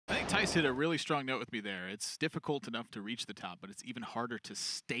Thijs hit a really strong note with me there. It's difficult enough to reach the top, but it's even harder to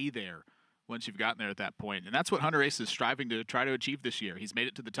stay there once you've gotten there at that point. And that's what hunterace is striving to try to achieve this year. He's made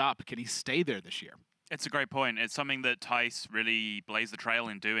it to the top. Can he stay there this year? It's a great point. It's something that Thijs really blazed the trail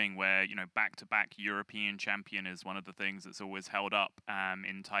in doing, where, you know, back-to-back European champion is one of the things that's always held up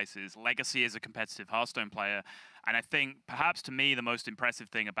in Thijs's legacy as a competitive Hearthstone player. And I think perhaps to me the most impressive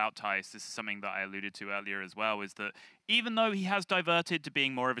thing about Thijs, this is something that I alluded to earlier as well, is that even though he has diverted to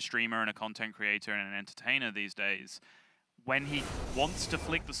being more of a streamer and a content creator and an entertainer these days, when he wants to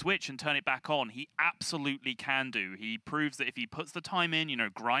flick the switch and turn it back on, he absolutely can do. He proves that if he puts the time in, you know,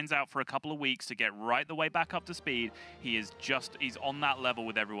 grinds out for a couple of weeks to get right the way back up to speed, he's on that level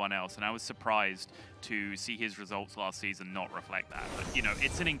with everyone else. And I was surprised to see his results last season not reflect that. But, you know,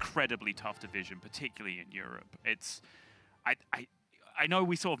 it's an incredibly tough division, particularly in Europe. I know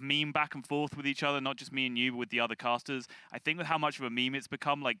we sort of meme back and forth with each other, not just me and you, but with the other casters. I think with how much of a meme it's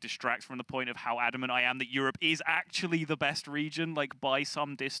become, like, distracts from the point of how adamant I am that Europe is actually the best region, like, by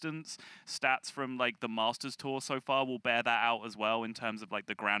some distance. Stats from, like, the Masters Tour so far will bear that out as well in terms of, like,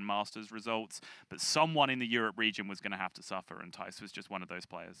 the Grandmasters results. But someone in the Europe region was going to have to suffer, and Thijs was just one of those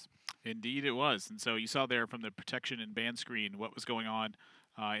players. Indeed it was. And so you saw there from the protection and ban screen what was going on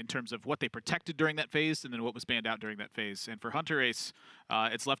in terms of what they protected during that phase and then what was banned out during that phase. And for hunterace,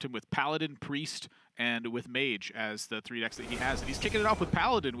 it's left him with Paladin, Priest, and with Mage as the 3 decks that he has. And he's kicking it off with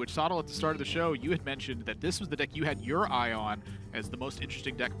Paladin, which, Sottle, at the start of the show, you had mentioned that this was the deck you had your eye on as the most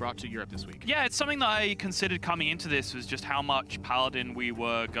interesting deck brought to Europe this week. Yeah, it's something that I considered coming into this, was just how much Paladin we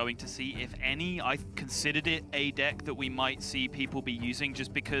were going to see, if any. I considered it a deck that we might see people be using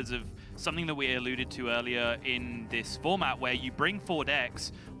just because of something that we alluded to earlier in this format, where you bring 4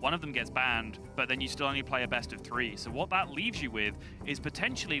 decks, one of them gets banned, but then you still only play a best of 3. So what that leaves you with is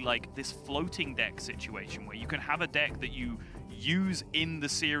potentially like this floating deck situation where you can have a deck that you use in the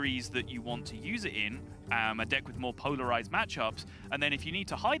series that you want to use it in, a deck with more polarized matchups, and then if you need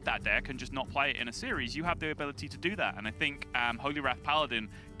to hide that deck and just not play it in a series, you have the ability to do that. And I think Holy Wrath Paladin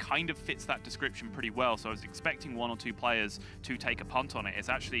kind of fits that description pretty well. So I was expecting 1 or 2 players to take a punt on it. It's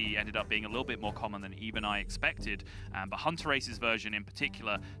actually ended up being a little bit more common than even I expected. But hunterace's version in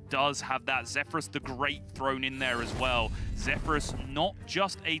particular does have that Zephyrus the Great thrown in there as well. Zephyrus, not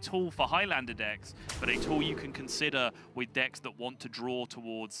just a tool for Highlander decks, but a tool you can consider with decks that want to draw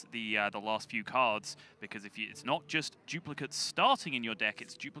towards the last few cards, because it's not just duplicates starting in your deck,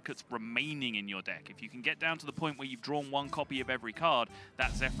 it's duplicates remaining in your deck. If you can get down to the point where you've drawn 1 copy of every card,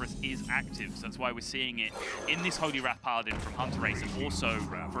 that Zephyrus is active. So that's why we're seeing it in this Holy Wrath Paladin from hunterace, and also,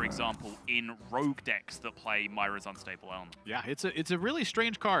 for example, in rogue decks that play Myra's Unstable Elm. Yeah, it's a really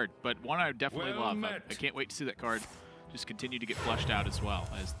strange card, but one I definitely love. I can't wait to see that card just continue to get fleshed out as well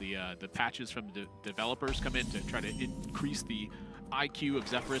as the patches from the developers come in to try to increase the IQ of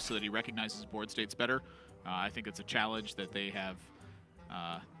Zephyrus so that he recognizes board states better. I think it's a challenge that they have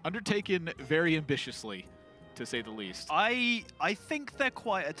undertaken very ambitiously, to say the least. I think they're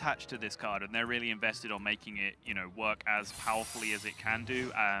quite attached to this card, and they're really invested on making it, you know, work as powerfully as it can do.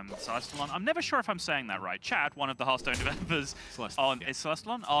 Celestalon, I'm never sure if I'm saying that right. Chad, one of the Hearthstone developers,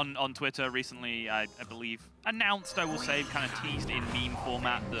 on Twitter recently, I believe, announced, I will say, kind of teased in meme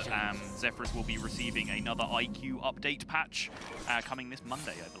format that Zephyrus will be receiving another IQ update patch coming this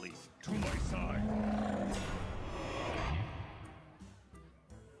Monday, I believe. To my side.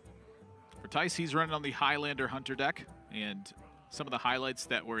 For Thijs, he's running on the Highlander Hunter deck, and some of the highlights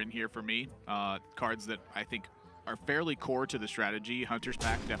that were in here for me, cards that I think are fairly core to the strategy. Hunter's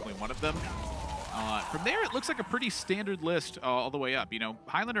Pack, definitely one of them. From there, it looks like a pretty standard list all the way up. You know,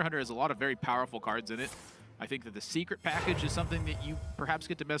 Highlander Hunter has a lot of very powerful cards in it. I think that the secret package is something that you perhaps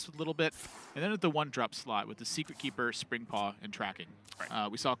get to mess with a little bit. And then at the 1-drop slot with the Secret Keeper, Springpaw, and Tracking.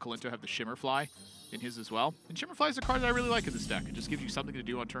 Right. We saw Kalinto have the Shimmerfly in his as well. And Shimmerfly is a card that I really like in this deck. It just gives you something to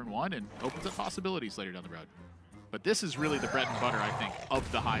do on turn 1 and opens up possibilities later down the road. But this is really the bread and butter, I think, of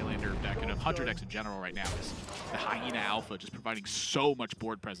the Highlander deck and of Hunter decks in general right now. Is the Hyena Alpha just providing so much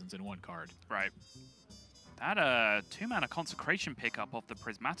board presence in 1 card. Right. That 2-mana Consecration pickup off the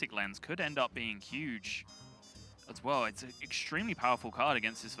Prismatic Lens could end up being huge as well. It's an extremely powerful card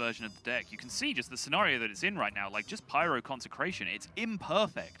against this version of the deck. You can see just the scenario that it's in right now, like just Pyro Consecration. It's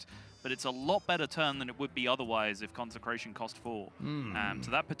imperfect, but it's a lot better turn than it would be otherwise if Consecration cost 4.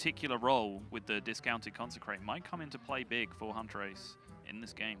 So that particular role with the discounted Consecrate might come into play big for hunterace in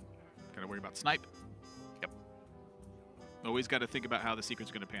this game. Gotta worry about Snipe. Yep. Always got to think about how the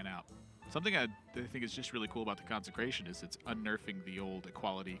secret's going to pan out. Something I think is just really cool about the Consecration is it's unnerving the old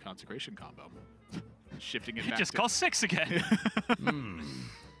Equality Consecration combo. Shifting it back. It just costs 6 again.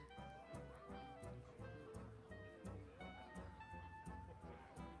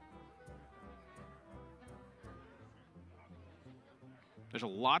 There's a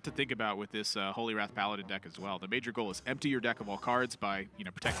lot to think about with this Holy Wrath Paladin deck as well. The major goal is empty your deck of all cards by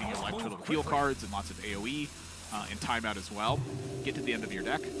protecting your life total heal cards and lots of AoE and timeout as well. Get to the end of your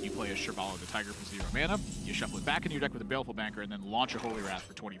deck, you play a Shirvallah the Tiger for 0 mana, you shuffle it back into your deck with a Baleful Banker, and then launch a Holy Wrath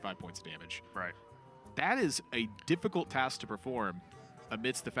for 25 points of damage. Right. That is a difficult task to perform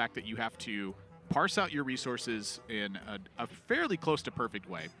amidst the fact that you have to parse out your resources in a fairly close to perfect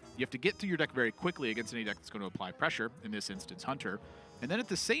way. You have to get through your deck very quickly against any deck that's going to apply pressure, in this instance Hunter. And then at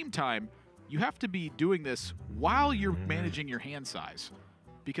the same time, you have to be doing this while you're managing your hand size.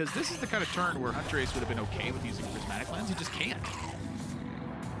 Because this is the kind of turn where hunterace would have been okay with using Prismatic Lens. You just can't.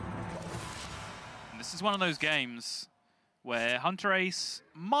 And this is one of those games where hunterace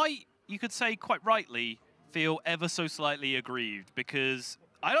might, you could say quite rightly, feel ever so slightly aggrieved, because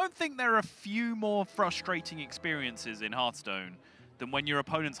I don't think there are a few more frustrating experiences in Hearthstone than when your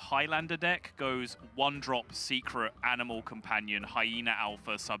opponent's Highlander deck goes 1-drop Secret Animal Companion Hyena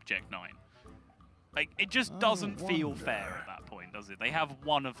Alpha Subject 9. Like, it just doesn't feel fair at that point, does it? They have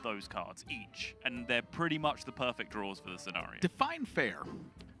one of those cards each, and they're pretty much the perfect draws for the scenario. Define fair.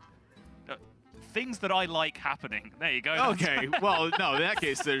 Things that I like happening. There you go. Okay, well, no, in that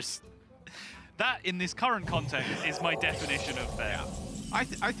case, there's... That, in this current context, is my definition of fair. Yeah.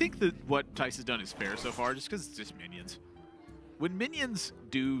 I think that what Thijs has done is fair so far, just because it's just minions. When minions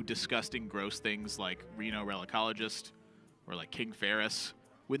do disgusting, gross things like Reno Relicologist or like King Ferris,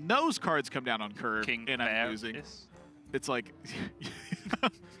 when those cards come down on curve and I'm losing, it's like,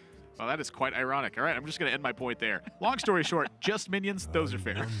 well, that is quite ironic. All right, I'm just going to end my point there. Long story short, just minions, those are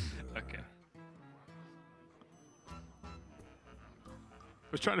fair. Okay.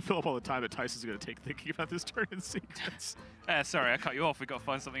 I was trying to fill up all the time that Tyson's going to take thinking about this turn in sequence. Sorry, I cut you off. We've got to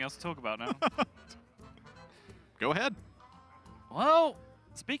find something else to talk about now. Go ahead. Well,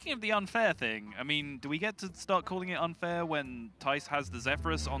 speaking of the unfair thing, I mean, do we get to start calling it unfair when Thijs has the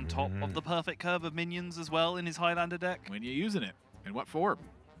Zephyrus on top of the perfect curve of minions as well in his Highlander deck? When you're using it. And what for?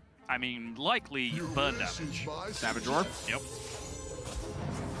 I mean, likely burn damage. Savage Roar? Yep.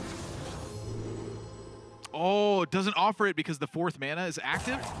 Oh, it doesn't offer it because the 4th mana is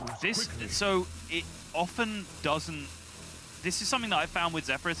active? So it often doesn't... This is something that I found with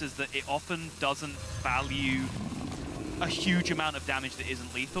Zephyrus, is that it often doesn't value a huge amount of damage that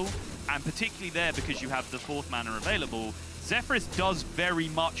isn't lethal, and particularly there, because you have the 4th mana available, Zephyrus does very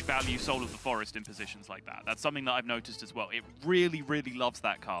much value Soul of the Forest in positions like that. That's something that I've noticed as well. It really, really loves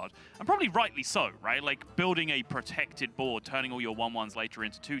that card, and probably rightly so, right? Like, building a protected board, turning all your 1/1s later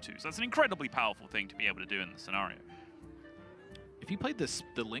into 2/2s. That's an incredibly powerful thing to be able to do in the scenario. If you played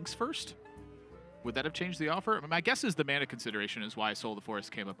the Lynx first, would that have changed the offer? I mean, my guess is the mana consideration is why Soul of the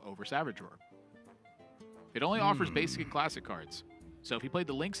Forest came up over Savage Roar. It only offers basic and classic cards. So if he played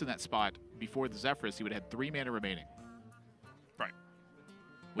the Lynx in that spot before the Zephyrus, he would have had 3 mana remaining. Right.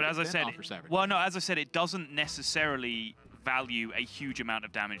 But as I said, as I said, it doesn't necessarily value a huge amount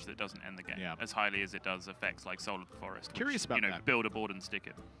of damage that doesn't end the game as highly as it does effects like Soul of the Forest. Curious about that. Build a board and stick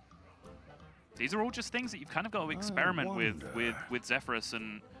it. These are all just things that you've kind of got to experiment with Zephyrus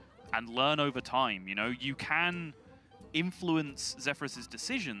and learn over time. You can influence Zephyrus's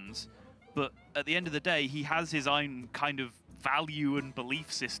decisions, but at the end of the day, he has his own kind of value and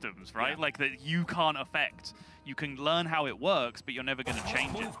belief systems, right? Yeah. Like, that you can't affect. You can learn how it works, but you're never going to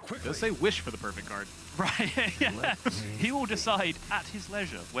change it. Does say wish for the perfect card. Right, yeah. He will decide at his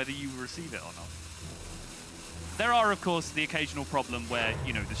leisure whether you receive it or not. There are, of course, the occasional problem where,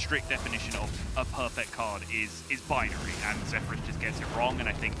 the strict definition of a perfect card is binary, and Zephyrus just gets it wrong, and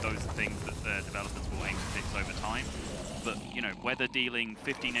I think those are things that the developers will aim to fix over time. But, whether dealing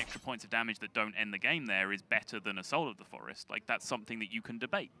 15 extra points of damage that don't end the game there is better than a Soul of the Forest, like, that's something that you can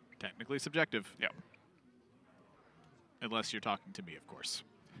debate. Technically subjective. Yeah. Unless you're talking to me, of course.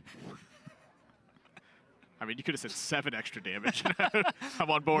 I mean, you could have said 7 extra damage. I'm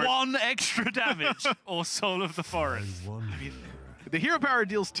on board. 1 extra damage or Soul of the Forest. I mean, the hero power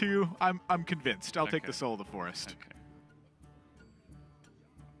deals 2. I'm convinced. I'll take the Soul of the Forest. Okay.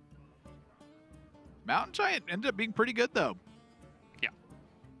 Mountain Giant ended up being pretty good, though. Yeah.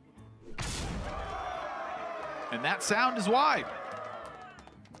 And that sound is why.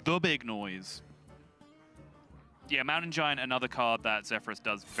 The big noise. Yeah, Mountain Giant, another card that Zephyrus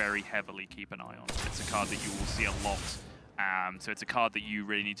does very heavily keep an eye on. It's a card that you will see a lot. So it's a card that you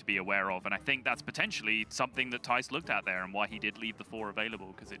really need to be aware of. And I think that's potentially something that Thijs looked at there and why he did leave the 4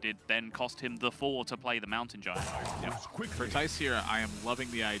 available, because it did then cost him the 4 to play the Mountain Giant. Yep. For Thijs here, I am loving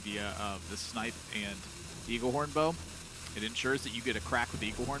the idea of the Snipe and Eagle Horn Bow. It ensures that you get a crack with the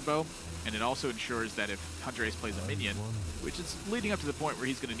Eagle Horn Bow, and it also ensures that if hunterace plays a minion, which is leading up to the point where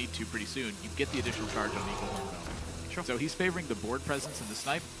he's going to need to pretty soon, you get the additional charge on the Eagle Horn Bow. Sure. So he's favoring the board presence and the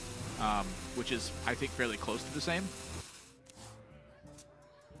snipe, which is, I think, fairly close to the same.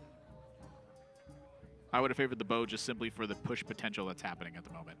 I would have favored the bow just simply for the push potential that's happening at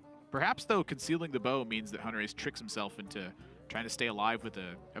the moment. Perhaps, though, concealing the bow means that hunterace tricks himself into trying to stay alive with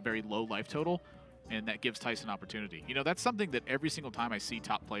a very low life total, and that gives Thijs an opportunity. You know, that's something that every single time I see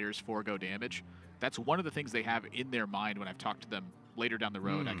top players forego damage, that's one of the things they have in their mind when I've talked to them later down the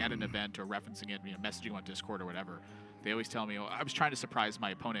road, like at an event or referencing it, you know, messaging on Discord or whatever. They always tell me, oh, I was trying to surprise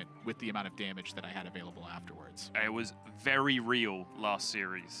my opponent with the amount of damage that I had available afterwards. It was very real last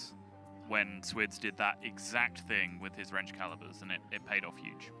series when Swids did that exact thing with his wrench calibers, and it paid off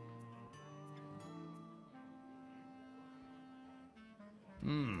huge.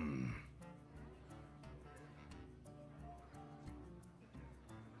 You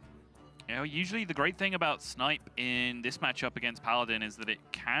know, usually the great thing about Snipe in this matchup against Paladin is that it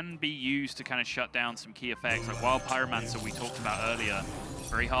can be used to kind of shut down some key effects. Like Wild Pyromancer we talked about earlier,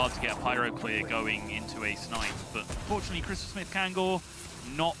 very hard to get a Pyro clear going into a Snipe. But unfortunately, Crystal Smith Kangor,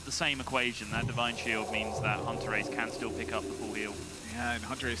 not the same equation. That Divine Shield means that hunterace can still pick up the full heal. Yeah, and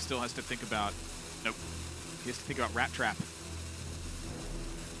hunterace still has to think about... Nope. He has to think about Rat Trap.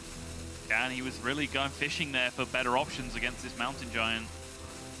 Yeah, and he was really going fishing there for better options against this Mountain Giant.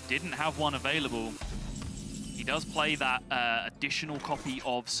 Didn't have one available. He does play that additional copy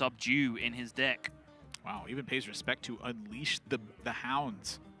of Subdue in his deck. Wow, even pays respect to unleash the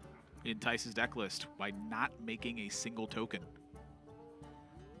hounds in Thijs' deck list by not making a single token.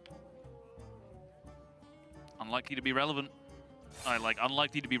 Unlikely to be relevant.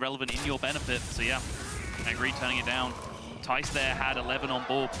 Unlikely to be relevant in your benefit. So yeah, I agree, turning it down. Thijs there had 11 on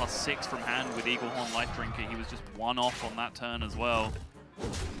board plus 6 from hand with Eaglehorn Life Drinker. He was just 1 off on that turn as well.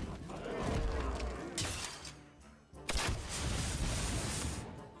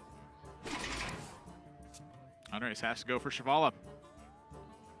 hunterace has to go for Shivala.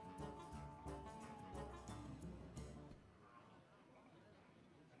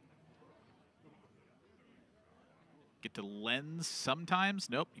 Get to lens sometimes.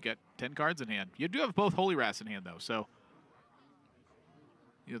 Nope, you got 10 cards in hand. You do have both Holy Wraths in hand, though, so...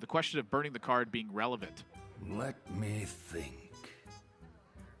 You know, the question of burning the card being relevant. Let me think.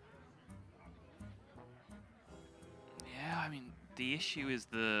 Yeah, I mean, the issue is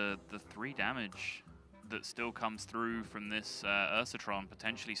the 3 damage that still comes through from this Ursatron,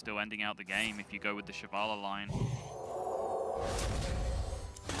 potentially still ending out the game if you go with the Shivala line.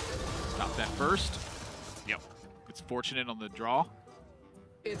 Stop that first. Yep. It's fortunate on the draw.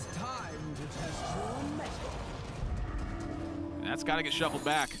 It's time to test your metal. And that's got to get shuffled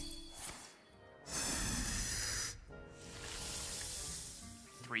back.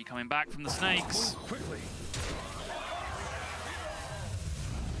 3 coming back from the snakes. Quickly.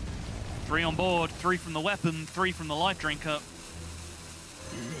 3 on board, 3 from the weapon, 3 from the Life Drinker.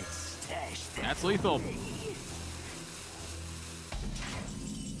 That's lethal.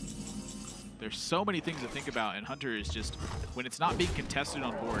 There's so many things to think about, and Hunter is just, when it's not being contested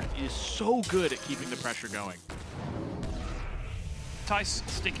on board, is so good at keeping the pressure going. Thijs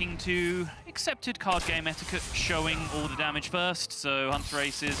sticking to accepted card game etiquette, showing all the damage first, so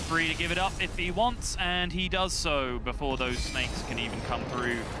hunterace is free to give it up if he wants, and he does so before those snakes can even come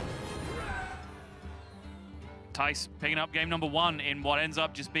through. Thijs picking up game number 1 in what ends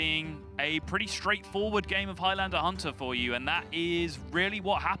up just being a pretty straightforward game of Highlander Hunter for you, and that is really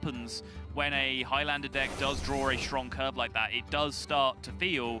what happens when a Highlander deck does draw a strong curve like that. It does start to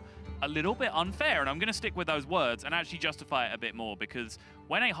feel a little bit unfair, and I'm going to stick with those words and actually justify it a bit more, because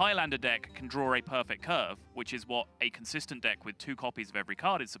when a Highlander deck can draw a perfect curve, which is what a consistent deck with 2 copies of every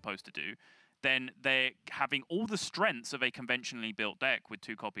card is supposed to do, then they're having all the strengths of a conventionally built deck with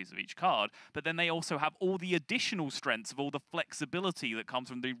 2 copies of each card, but then they also have all the additional strengths of all the flexibility that comes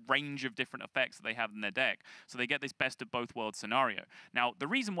from the range of different effects that they have in their deck. So they get this best of both worlds scenario. Now, the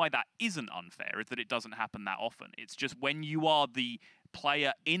reason why that isn't unfair is that it doesn't happen that often. It's just when you are the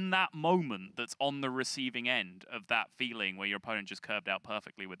player in that moment that's on the receiving end of that feeling where your opponent just curved out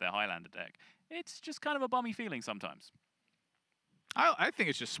perfectly with their Highlander deck, it's just kind of a bummy feeling sometimes. I think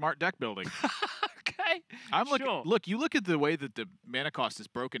it's just smart deck building. Okay. I'm looking. Sure. Look, you look at the way that the mana cost is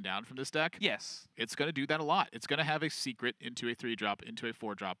broken down from this deck. Yes. It's going to do that a lot. It's going to have a secret into a 3-drop, into a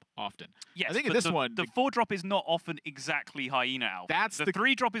 4-drop often. Yes, I think in but this one, the 4-drop is not often exactly Hyena Alpha. That's the the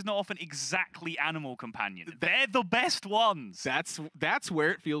 3-drop is not often exactly Animal Companion. They're the best ones. that's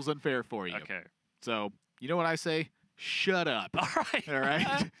where it feels unfair for you. Okay. So, you know what I say? Shut up. All right. All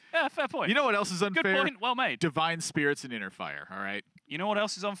right? Yeah, fair point. You know what else is unfair? Good point. Well made. Divine Spirits and Inner Fire, all right? You know what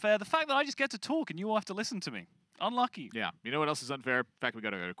else is unfair? The fact that I just get to talk and you all have to listen to me. Unlucky. Yeah. You know what else is unfair? In fact, we got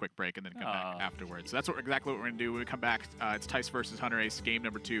to go to a quick break and then come back afterwards. So that's exactly what we're going to do. When we come back, it's Thijs versus hunterace. Game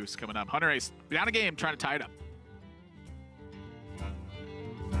number 2 is coming up. hunterace down a game, trying to tie it up.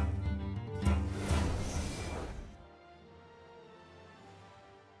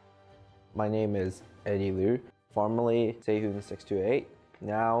 My name is Eddie Liu, formerly Sehun628.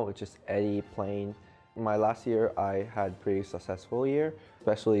 Now it's just Eddie plain. My last year I had a pretty successful year,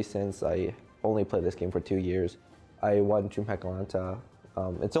 especially since I only played this game for 2 years. I won DreamHack Atlanta.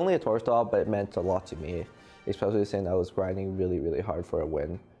 It's only a tour stall, but it meant a lot to me, especially since I was grinding really hard for a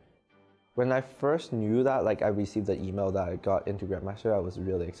win. When I first knew that, like I received the email that I got into Grandmaster, I was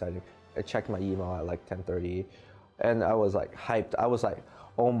really excited. I checked my email at like 10:30 and I was like hyped. I was like,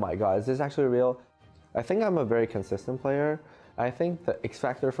 oh my God, is this actually real? I think I'm a very consistent player. I think the X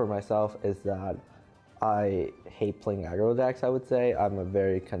factor for myself is that I hate playing aggro decks, I would say. I'm a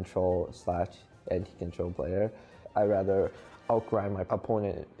very control/anti-control player. I rather outgrind my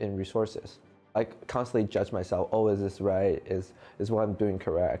opponent in resources. I constantly judge myself, oh, is this right? Is what I'm doing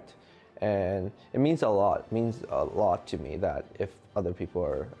correct? And it means a lot. It means a lot to me that if other people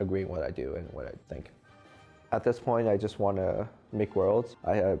are agreeing what I do and what I think. At this point, I just want to make Worlds.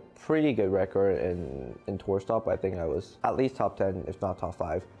 I had a pretty good record in Tour Stop. I think I was at least top 10, if not top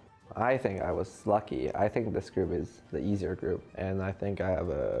 5. I think I was lucky. I think this group is the easier group, and I think I have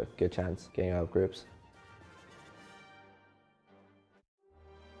a good chance getting out of groups.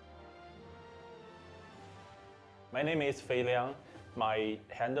 My name is Fei Liang. My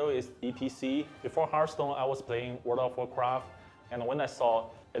handle is EPC. Before Hearthstone, I was playing World of Warcraft, and when I saw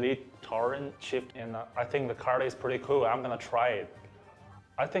Elite Torrent shift, and I think the card is pretty cool, I'm gonna try it.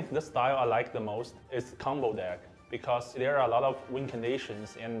 I think the style I like the most is combo deck, because there are a lot of win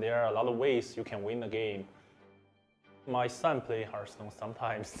conditions and there are a lot of ways you can win the game. My son plays Hearthstone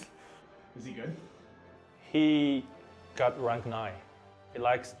sometimes. Is he good? He got rank 9. He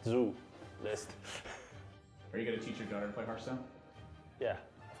likes Zoo list. Are you going to teach your daughter to play Hearthstone? Yeah,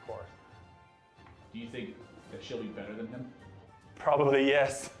 of course. Do you think that she'll be better than him? Probably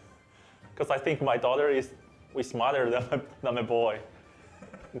yes, because I think my daughter is way smarter than my boy.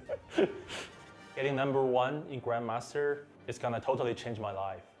 Getting #1 in Grandmaster is gonna totally change my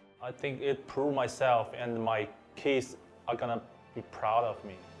life. I think it proved myself, and my kids are gonna be proud of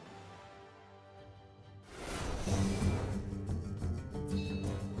me.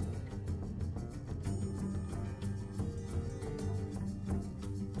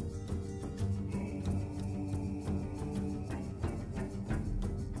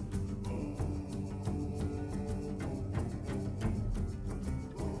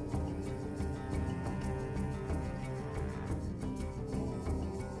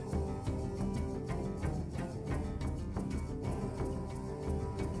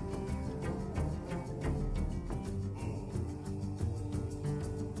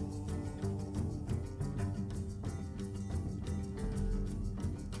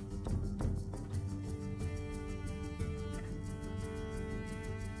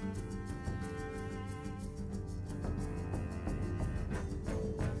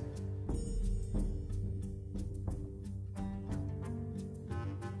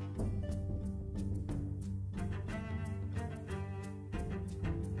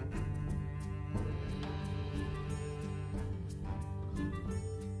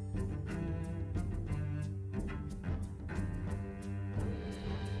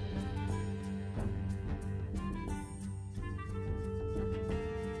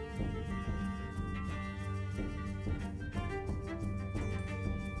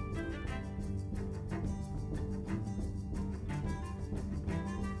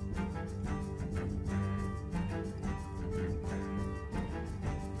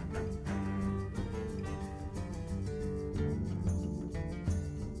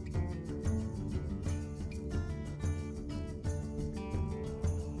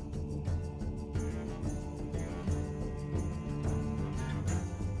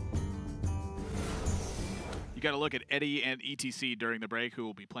 You got to look at Eddie and ETC during the break, who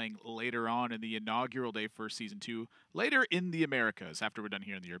will be playing later on in the inaugural day for Season 2, later in the Americas, after we're done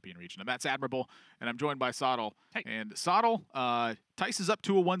here in the European region. And that's admirable, and I'm joined by Sottle. Hey. And Sottle, Thijs is up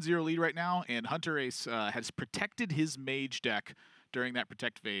to a 1-0 lead right now, and hunterace has protected his mage deck during that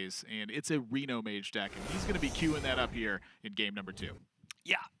protect phase, and it's a Reno mage deck, and he's going to be queuing that up here in game number 2.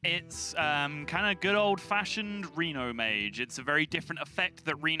 Yeah, it's kind of good old-fashioned Reno Mage. It's a very different effect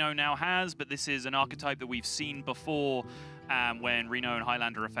that Reno now has, but this is an archetype that we've seen before when Reno and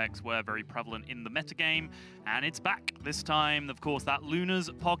Highlander effects were very prevalent in the metagame, and it's back. This time, of course, that Luna's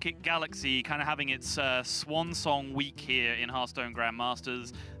Pocket Galaxy kind of having its swan song week here in Hearthstone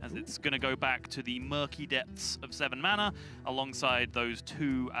Grandmasters, as it's going to go back to the murky depths of 7 mana, alongside those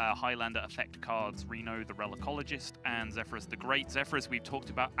 2 Highlander effect cards, Reno the Relicologist and Zephyrus the Great. Zephyrus we've talked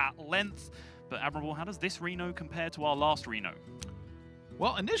about at length, but Admirable, how does this Reno compare to our last Reno?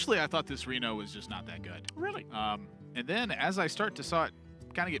 Well, initially I thought this Reno was just not that good. Really? And then as I saw it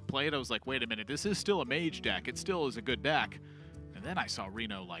kind of get played, I was like, wait a minute, this is still a mage deck. It still is a good deck. And then I saw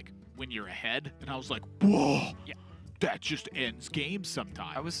Reno like when you're ahead, and I was like, whoa, yeah, that just ends games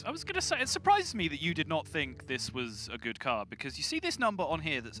sometimes. I was gonna say, it surprises me that you did not think this was a good card, because you see this number on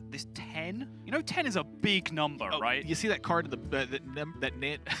here, that's this 10. You know, 10 is a big number, right? You see that card in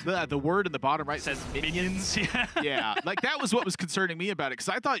the word in the bottom right says minions. Yeah. Yeah, like that was what was concerning me about it, because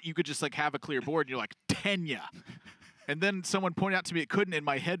I thought you could just like have a clear board and you're like, Tenya. And then someone pointed out to me it couldn't, and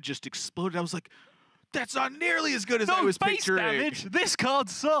my head just exploded. I was like, that's not nearly as good as I was picturing. Damage. This card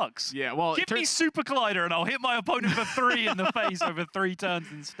sucks. Yeah, well, give me Super Collider and I'll hit my opponent for 3 in the face over 3 turns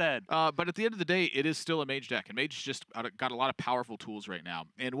instead. But at the end of the day, it is still a mage deck, and mage just got a lot of powerful tools right now.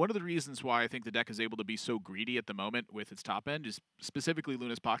 And one of the reasons why I think the deck is able to be so greedy at the moment with its top end is specifically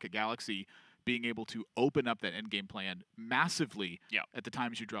Luna's Pocket Galaxy being able to open up that endgame plan massively at the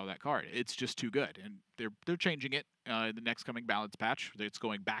times you draw that card. It's just too good, and they're changing it in the next coming balance patch. It's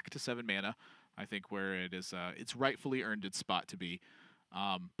going back to 7 mana, I think, where it is it's rightfully earned its spot to be.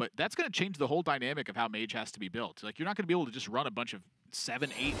 But that's going to change the whole dynamic of how mage has to be built. Like, you're not going to be able to just run a bunch of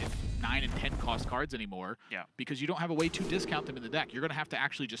 7, 8, and 9, and 10 cost cards anymore because you don't have a way to discount them in the deck. You're going to have to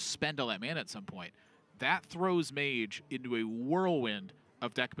actually just spend all that mana at some point. That throws mage into a whirlwind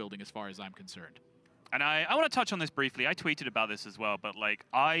of deck building as far as I'm concerned. And I want to touch on this briefly. I tweeted about this as well, but like,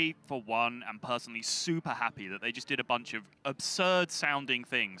 I, for one, am personally super happy that they just did a bunch of absurd-sounding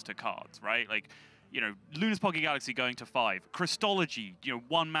things to cards, right? Like, you know, Luna's Pocket Galaxy going to 5, Christology, you know,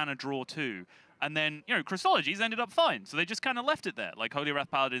 1 mana draw 2, and then, you know, Christology's ended up fine, so they just kind of left it there. Like, Holy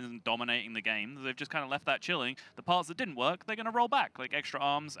Wrath Paladin isn't dominating the game. They've just kind of left that chilling. The parts that didn't work, they're going to roll back, like Extra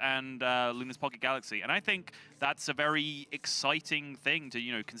Arms and Luna's Pocket Galaxy. And I think that's a very exciting thing to,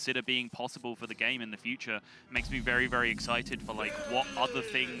 you know, consider being possible for the game in the future. It makes me very, very excited for, like, what other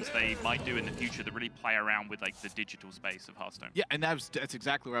things they might do in the future that really play around with, like, the digital space of Hearthstone. Yeah, and that's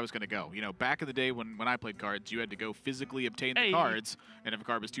exactly where I was going to go. You know, back in the day when I played cards, you had to go physically obtain the cards, and if a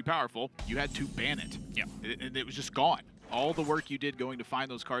card was too powerful, you had to ban it. Yeah. And it was just gone. All the work you did going to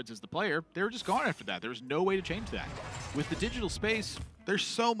find those cards as the player, they were just gone after that. There was no way to change that. With the digital space, there's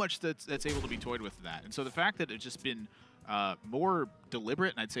so much that's able to be toyed with that. And so the fact that it's just been more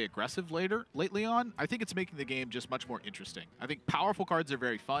deliberate and I'd say aggressive lately on, I think it's making the game just much more interesting. I think powerful cards are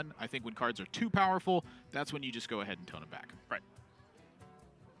very fun. I think when cards are too powerful, that's when you just go ahead and tone them back. Right.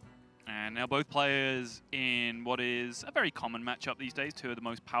 And now both players in what is a very common matchup these days, 2 of the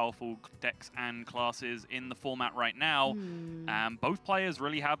most powerful decks and classes in the format right now. Both players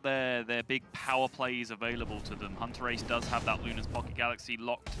really have their big power plays available to them. Hunterace does have that Luna's Pocket Galaxy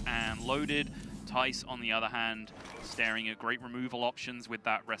locked and loaded. Thijs, on the other hand, staring at great removal options with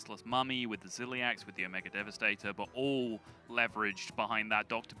that Restless Mummy, with the Ziliax, with the Omega Devastator, but all leveraged behind that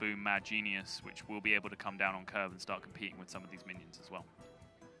Dr. Boom Mad Genius, which will be able to come down on curve and start competing with some of these minions as well.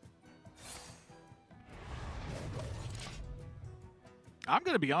 I'm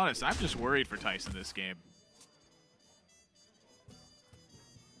going to be honest, I'm just worried for Thijs in this game.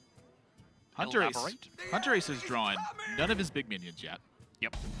 Hunterace has drawn none of his big minions yet.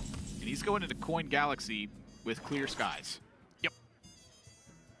 Yep. And he's going into Coin Galaxy with clear skies. Yep.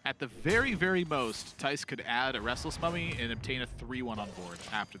 At the very, very most, Thijs could add a Restless Mummy and obtain a 3-1 on board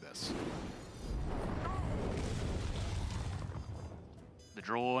after this. The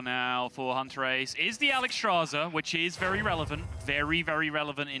draw now for Hunterace is the Alexstrasza, which is very relevant. Very, very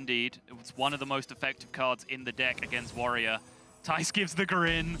relevant indeed. It's one of the most effective cards in the deck against Warrior. Thijs gives the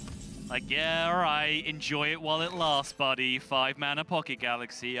grin. Like, yeah, all right, enjoy it while it lasts, buddy. 5 mana Pocket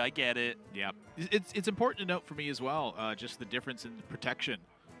Galaxy, I get it. Yeah, it's important to note for me as well, just the difference in protection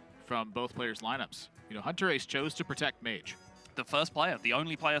from both players' lineups. You know, Hunterace chose to protect Mage. The first player, the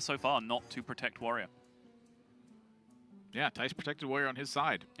only player so far not to protect Warrior. Yeah, Thijs protected Warrior on his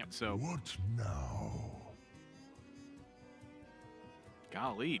side. Yep. So, What now?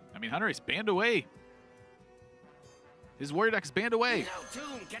 Golly, I mean, Hunterace banned away. His Warrior deck is banned away. No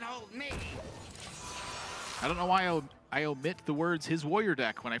tomb can hold me. I don't know why I omit the words "his Warrior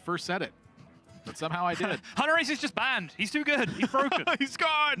deck" when I first said it, but somehow I did. Hunterace is just banned. He's too good. He's broken. He's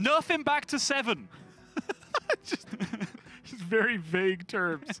gone. Nerf him back to 7. just very vague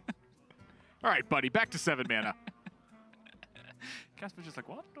terms. All right, buddy, back to 7 mana. Casper's just like,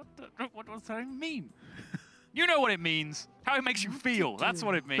 what? What does that even mean? You know what it means. How it makes you feel. That's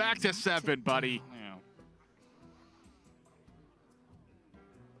what it means. Back to 7, buddy. Yeah.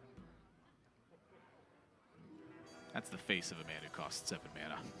 That's the face of a man who costs 7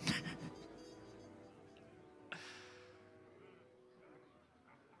 mana.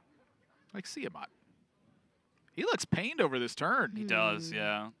 Like Siamat. He looks pained over this turn. He does,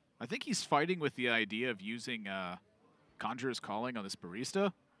 yeah. I think he's fighting with the idea of using Conjurer's Calling on this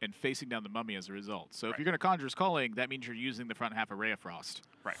Barista and facing down the Mummy as a result. So if you're going to Conjurer's Calling, that means you're using the front half of Ray of Frost.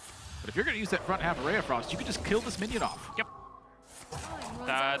 Right. But if you're going to use that front half of Ray of Frost, you can just kill this minion off. Yep.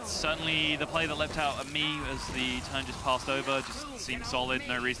 That's certainly the play that leapt out at me as the turn just passed over. Just seemed solid,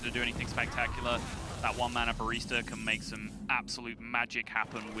 no reason to do anything spectacular. That 1 mana Barista can make some absolute magic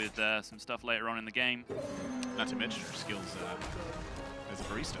happen with some stuff later on in the game. Not to mention her skills as a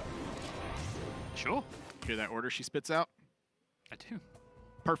Barista. Sure. Hear that order she spits out? I do.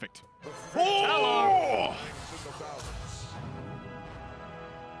 Perfect. Hello!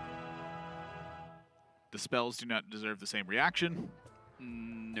 The spells do not deserve the same reaction.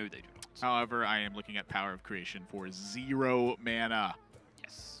 No, they do not. However, I am looking at Power of Creation for 0 mana.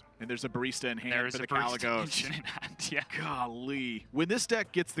 Yes. And there's a Barista in hand There is for a the Barista Caligos. engine in hand, yeah. Golly. When this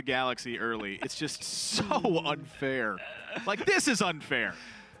deck gets the Galaxy early, it's just so unfair. Like, this is unfair.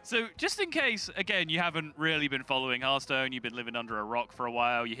 So, just in case, again, you haven't really been following Hearthstone, you've been living under a rock for a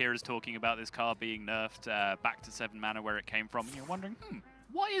while, you hear us talking about this card being nerfed back to 7 mana where it came from, and you're wondering,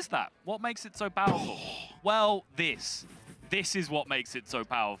 what is that? What makes it so powerful? Well, this. This is what makes it so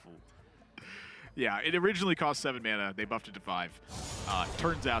powerful. Yeah, it originally cost 7 mana. They buffed it to 5.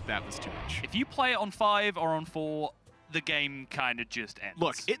 Turns out that was too much. If you play it on 5 or on 4, the game kind of just ends.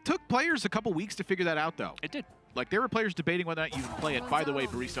 Look, it took players a couple weeks to figure that out, though. It did. Like, there were players debating whether or not you can play it. By the way,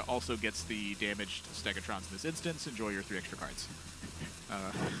 Barista also gets the damaged Stegatrons in this instance. Enjoy your 3 extra cards.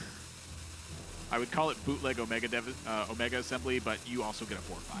 I would call it bootleg Omega Assembly, but you also get a 4/5.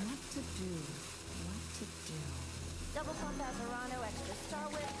 What to do? What to do? Double combat Verano, extra Star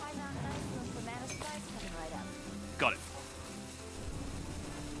Whip, High Mountain Iceland for mana spice coming right up. Got it.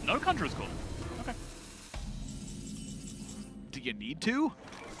 No Conjurer's Call. Okay. Do you need to?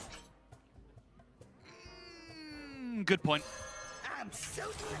 Good point.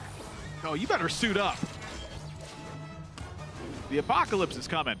 Oh, you better suit up. The apocalypse is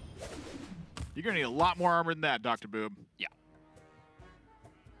coming. You're going to need a lot more armor than that, Dr. Boob. Yeah.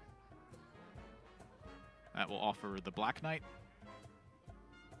 That will offer the Black Knight.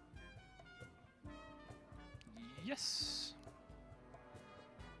 Yes.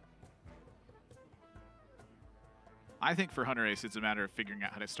 I think for Hunter Ace, it's a matter of figuring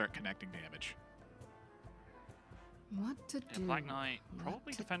out how to start connecting damage. What to do? Black Knight, probably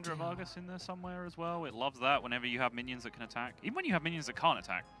What to Defender of do? Argus in there somewhere as well. It loves that whenever you have minions that can attack. Even when you have minions that can't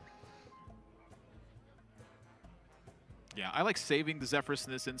attack. Yeah, I like saving the Zephyrus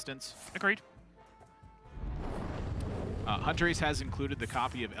in this instance. Agreed. Hunter Ace has included the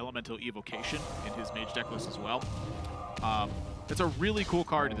copy of Elemental Evocation in his mage deck list as well. It's a really cool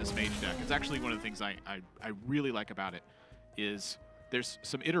card in this mage deck. It's actually one of the things I really like about it is there's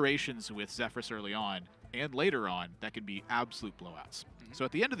some iterations with Zephyrus early on and later on that can be absolute blowouts. So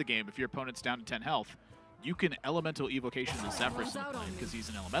at the end of the game, if your opponent's down to 10 health, you can Elemental Evocation the Zephyrus in the plane because he's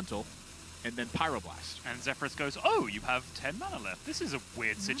an elemental, and then Pyroblast. And Zephyrus goes, oh, you have 10 mana left. This is a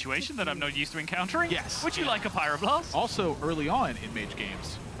weird situation that I'm not used to encountering. Yes. Would you like a Pyroblast? Also, early on in mage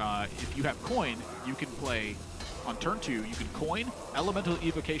games, if you have coin, you can play, on turn 2, you can coin, Elemental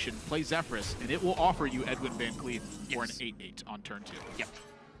Evocation, play Zephyrus, and it will offer you Edwin Van Cleef for an 8/8 on turn 2. Yep.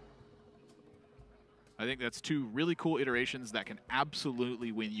 I think that's 2 really cool iterations that can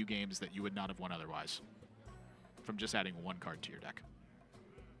absolutely win you games that you would not have won otherwise from just adding 1 card to your deck.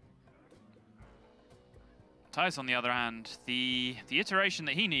 Thijs, on the other hand, the iteration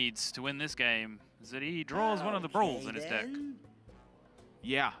that he needs to win this game is that he draws one of the brawls in his deck.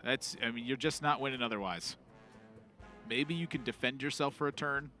 Yeah, I mean, you're just not winning otherwise. Maybe you can defend yourself for a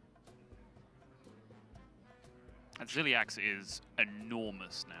turn. And Ziliax is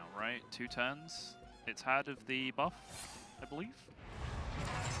enormous now, right? 2 turns it's had of the buff, I believe.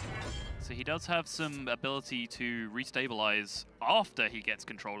 So he does have some ability to restabilize after he gets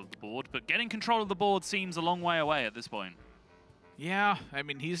control of the board, but getting control of the board seems a long way away at this point. Yeah, I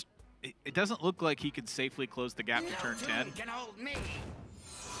mean, it doesn't look like he can safely close the gap to turn 10.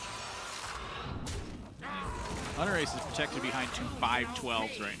 Hunter Ace is protected behind 2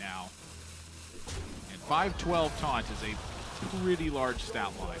 5/12s right now. And 5/12 taunt is a pretty large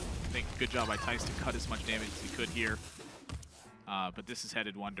stat line. I think good job by Thijs to cut as much damage as he could here. But this is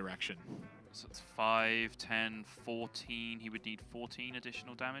headed one direction. So it's 5, 10, 14. He would need 14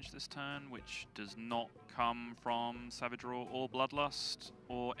 additional damage this turn, which does not come from Savage Roar or Bloodlust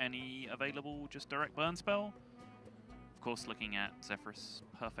or any available just direct burn spell. Of course, looking at Zephyrus'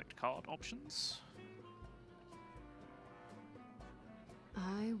 perfect card options.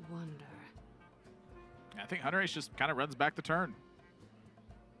 I wonder. I think hunterace just kind of runs back the turn.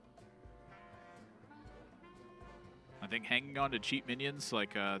 I think hanging on to cheap minions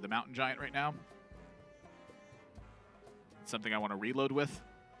like the Mountain Giant right now, it's something I want to reload with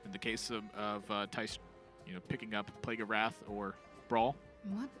in the case of Thijs, you know, picking up Plague of Wrath or Brawl.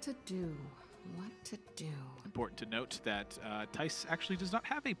 What to do? What to do? Important to note that Thijs actually does not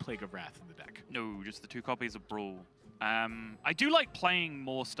have a Plague of Wrath in the deck. No, just the 2 copies of Brawl. I do like playing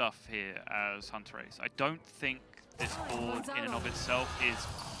more stuff here as hunterace. I don't think this board in and of itself is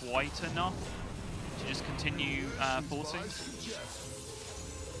quite enough to just continue forcing.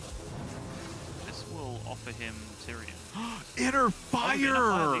 This will offer him Tyrion. Inner Fire!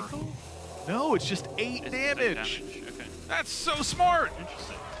 Oh, Inner Fire no, it's just 8 it's damage. 8 damage. Okay. That's so smart!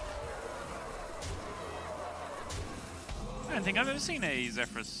 Interesting. I don't think I've ever seen a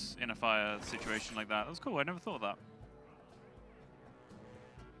Zephyrus Inner Fire situation like that. That was cool. I never thought of that.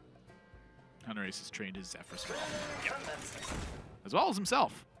 hunterace has trained his Zephyrus well. Yep. As well as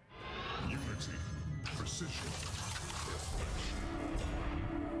himself. Unity, precision.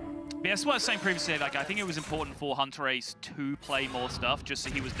 Yeah, that's what I was saying previously. Like, I think it was important for hunterace to play more stuff, just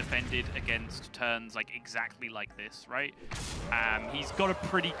so he was defended against turns like exactly like this, right? He's got a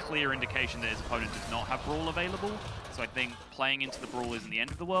pretty clear indication that his opponent does not have Brawl available, so I think playing into the Brawl isn't the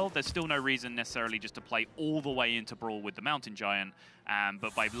end of the world. There's still no reason necessarily just to play all the way into Brawl with the Mountain Giant,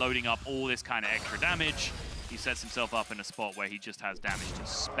 but by loading up all this kind of extra damage, he sets himself up in a spot where he just has damage to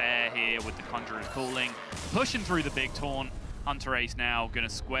spare here with the Conjurer's Calling, pushing through the big taunt. hunterace now going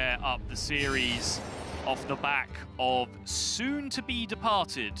to square up the series off the back of soon-to-be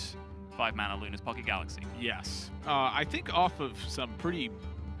departed 5-mana Luna's Pocket Galaxy. Yes. I think off of some pretty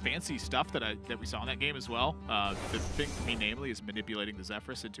fancy stuff that we saw in that game as well. The thing for me, namely, is manipulating the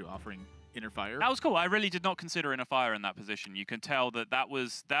Zephyrus into offering Inner Fire. That was cool. I really did not consider Inner Fire in that position. You can tell that that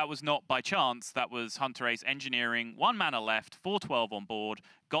was not by chance. That was hunterace engineering 1 mana left, 4/12 on board,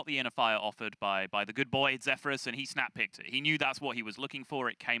 got the Inner Fire offered by the good boy Zephyrus, and he snap picked it. He knew that's what he was looking for.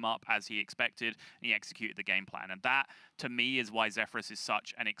 It came up as he expected, and he executed the game plan. And that, to me, is why Zephyrus is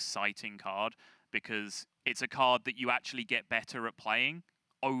such an exciting card, because it's a card that you actually get better at playing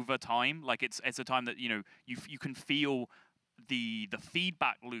over time. Like, it's a time that, you know, you can feel the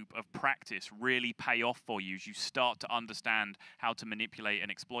feedback loop of practice really pay off for you as you start to understand how to manipulate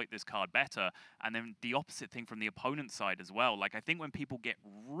and exploit this card better. And then the opposite thing from the opponent's side as well. Like, I think when people get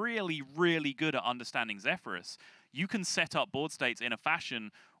really, really good at understanding Zephyrus, you can set up board states in a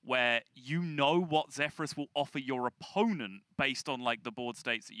fashion where you know what Zephyrus will offer your opponent based on like the board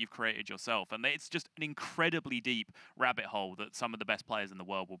states that you've created yourself. And it's just an incredibly deep rabbit hole that some of the best players in the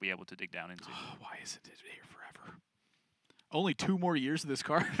world will be able to dig down into. Why isn't it here forever? Only 2 more years of this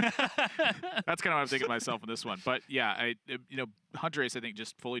card. That's kind of what I'm thinking to myself in this one. But yeah, hunterace, I think,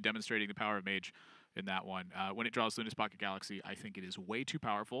 just fully demonstrating the power of Mage in that one. When it draws Luna's Pocket Galaxy, I think it is way too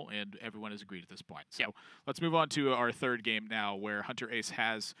powerful, and everyone has agreed at this point. So let's move on to our third game now, where hunterace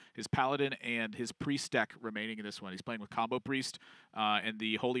has his Paladin and his Priest deck remaining in this one. He's playing with Combo Priest and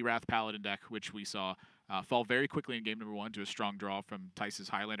the Holy Wrath Paladin deck, which we saw fall very quickly in game number 1 to a strong draw from Thijs'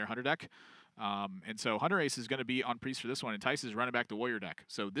 Highlander Hunter deck. And so hunterace is going to be on Priest for this one, and Thijs is running back the Warrior deck.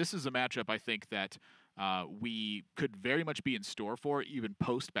 So this is a matchup I think that we could very much be in store for, even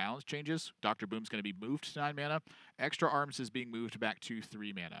post-balance changes. Dr. Boom's going to be moved to 9 mana. Extra Arms is being moved back to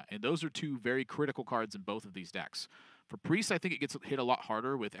 3 mana. And those are 2 very critical cards in both of these decks. For Priest, I think it gets hit a lot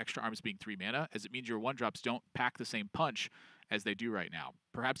harder with Extra Arms being 3 mana, as it means your 1-drops don't pack the same punch as they do right now.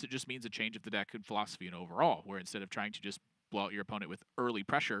 Perhaps it just means a change of the deck and philosophy and overall, where instead of trying to just blow out your opponent with early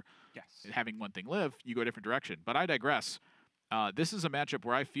pressure, and having one thing live, you go a different direction. But I digress. This is a matchup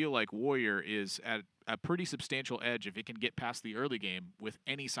where I feel like Warrior is at a pretty substantial edge if it can get past the early game with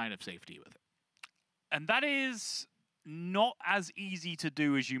any sign of safety with it. And that is not as easy to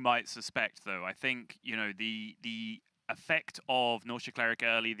do as you might suspect, though. I think, you know, the effect of Nausea Cleric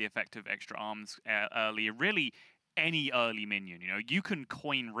early, the effect of Extra Arms early, really any early minion, you know, you can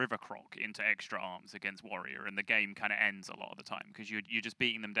coin River Croc into Extra Arms against Warrior, and the game kind of ends a lot of the time because you're just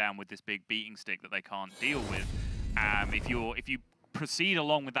beating them down with this big beating stick that they can't deal with. If you proceed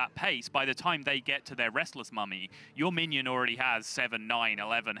along with that pace, by the time they get to their Restless Mummy, your minion already has 7, 9,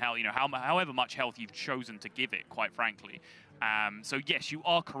 11 health. You know, however much health you've chosen to give it, quite frankly. So yes, you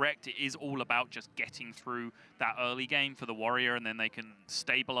are correct. It is all about just getting through that early game for the Warrior, and then they can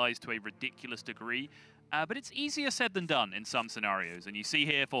stabilize to a ridiculous degree. But it's easier said than done in some scenarios. And you see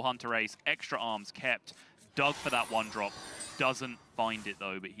here for hunterace, extra arms kept. Dug for that one drop. Doesn't find it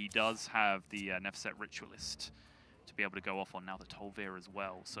though, but he does have the Nefset Ritualist to be able to go off on now the Tolvir as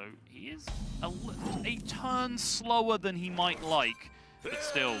well. So he is a turn slower than he might like. But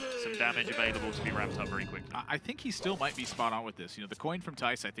still, some damage available to be ramped up very quickly. I think he still might be spot on with this. You know, the coin from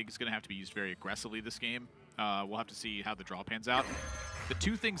Thijs, I think, is going to have to be used very aggressively this game. We'll have to see how the draw pans out. The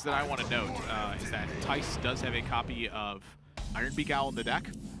two things that I want to note is that Thijs does have a copy of Iron Beak Owl in the deck.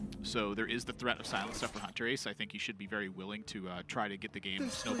 So there is the threat of silence stuff for hunterace. I think he should be very willing to try to get the game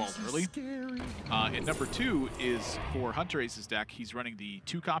snowballed early. And number two is for hunterace's deck, he's running the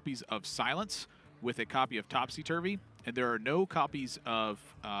 2 copies of silence with a copy of Topsy-Turvy, and there are no copies of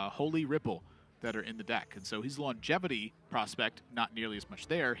Holy Ripple that are in the deck. And so his longevity prospect, not nearly as much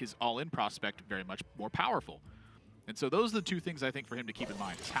there. His all-in prospect, very much more powerful. And so those are the two things I think for him to keep in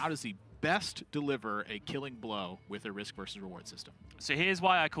mind, is how does he best deliver a killing blow with a risk versus reward system. So here's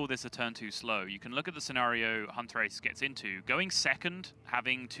why I call this a turn too slow. You can look at the scenario hunterace gets into. Going second,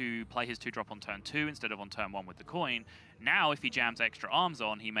 having to play his 2-drop on turn 2 instead of on turn 1 with the coin. Now, if he jams extra arms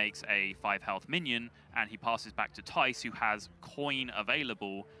on, he makes a 5 health minion, and he passes back to Thijs, who has coin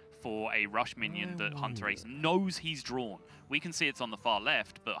available for a rush minion that hunterace knows he's drawn. We can see it's on the far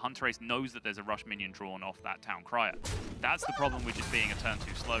left, but hunterace knows that there's a rush minion drawn off that Town Crier. That's the problem with just being a turn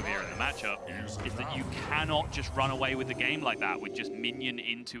too slow here in the matchup, is that you cannot just run away with the game like that with just minion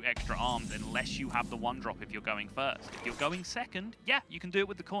into extra arms unless you have the 1-drop if you're going first. If you're going second, yeah, you can do it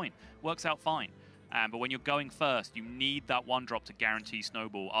with the coin. Works out fine. But when you're going first, you need that 1-drop to guarantee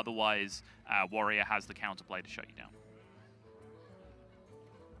snowball. Otherwise, Warrior has the counterplay to shut you down.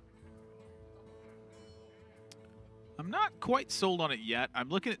 I'm not quite sold on it yet. I'm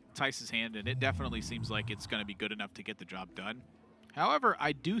looking at Thijs' hand, and it definitely seems like it's going to be good enough to get the job done. However,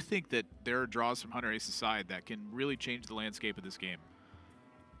 I do think that there are draws from hunterace's side that can really change the landscape of this game.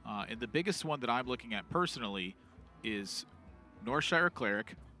 And the biggest one that I'm looking at personally is Northshire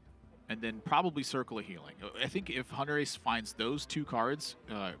Cleric, and then probably Circle of Healing. I think if hunterace finds those 2 cards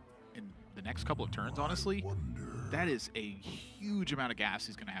in the next couple of turns, honestly, that is a huge amount of gas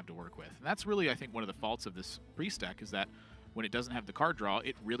he's going to have to work with. And that's really, I think, one of the faults of this priest deck, is that when it doesn't have the card draw,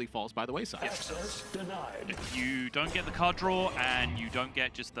 it really falls by the wayside. Access denied. If you don't get the card draw and you don't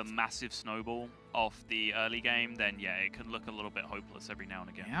get just the massive snowball off the early game, then yeah, it can look a little bit hopeless every now and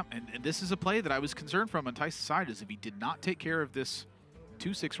again. Yeah, and this is a play that I was concerned from on Thijs' side, is if he did not take care of this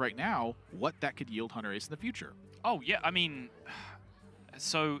 2-6 right now, what that could yield hunterace in the future. Oh, yeah, I mean,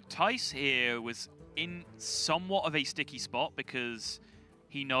 so Thijs here was in somewhat of a sticky spot because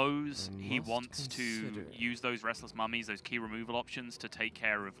he knows he wants to use those Restless Mummies, those key removal options, to take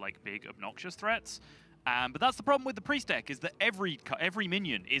care of like big obnoxious threats. But that's the problem with the priest deck, is that every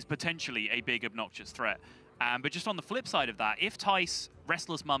minion is potentially a big obnoxious threat. But just on the flip side of that, if Thijs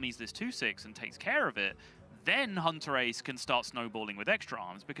Restless Mummies this 2-6 and takes care of it, then hunterace can start snowballing with extra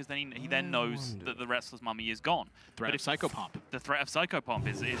arms, because then he then knows that the Restless Mummy is gone. Threat of Psychopomp. The threat of Psychopomp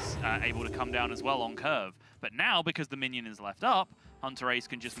is able to come down as well on curve. But now, because the minion is left up, hunterace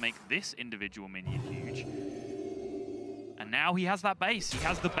can just make this individual minion huge. And now he has that base. He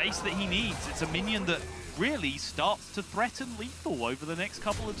has the base that he needs. It's a minion that really starts to threaten lethal over the next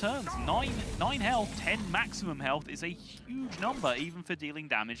couple of turns. 9 health, 10 maximum health is a huge number, even for dealing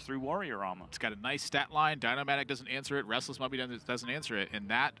damage through warrior armor. It's got a nice stat line. Dynomatic doesn't answer it. Restless Mummy doesn't answer it. And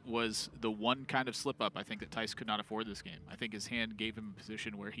that was the one kind of slip-up I think that Thijs could not afford this game. I think his hand gave him a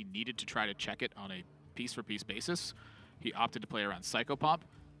position where he needed to try to check it on a piece-for-piece basis. He opted to play around Psychopomp,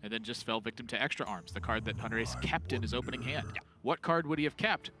 and then just fell victim to extra arms, the card that hunterace kept in his opening hand. Yeah. What card would he have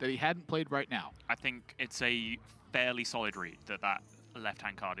kept that he hadn't played right now? I think it's a fairly solid read that that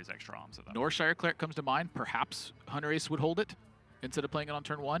left-hand card is extra arms. At that Northshire Cleric comes to mind. Perhaps hunterace would hold it instead of playing it on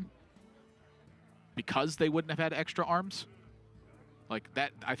turn 1, because they wouldn't have had extra arms. Like that,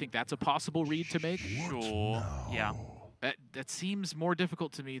 I think that's a possible read to make. Sure, yeah. That seems more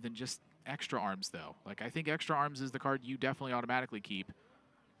difficult to me than just extra arms, though. Like, I think extra arms is the card you definitely automatically keep.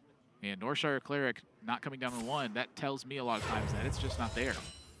 And Northshire Cleric not coming down on 1, that tells me a lot of times that it's just not there.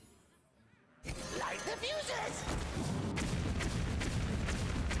 Light the fuses!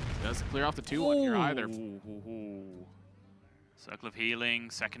 Doesn't clear off the 2-1 here either. Circle of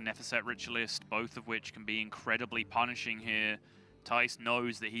Healing, second Nefeset Ritualist, both of which can be incredibly punishing here. Thijs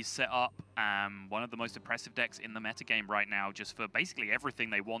knows that he's set up one of the most impressive decks in the metagame right now, just for basically everything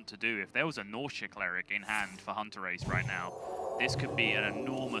they want to do. If there was a Northshire Cleric in hand for hunterace right now, this could be an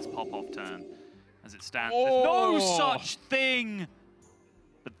enormous pop-off turn. as it stands. There's no such thing!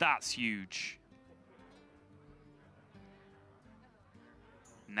 But that's huge.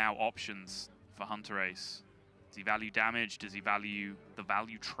 Now options for hunterace. Does he value damage? Does he value the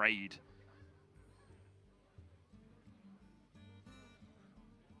value trade?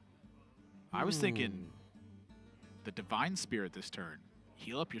 I was thinking the Divine Spirit this turn.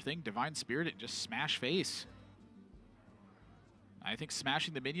 Heal up your thing, Divine Spirit it, and just smash face. I think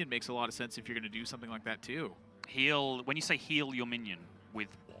smashing the minion makes a lot of sense if you're going to do something like that too. Heal, when you say heal your minion, with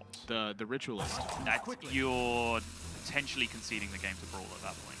what? The Ritualist. You're potentially conceding the game to Brawl at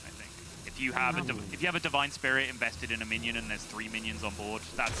that point, I think. If you have a Divine Spirit invested in a minion and there's 3 minions on board,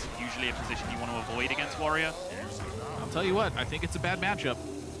 that's usually a position you want to avoid against Warrior. I'll tell you what, I think it's a bad matchup.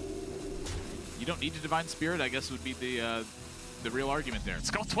 You don't need a Divine Spirit, I guess would be the real argument there.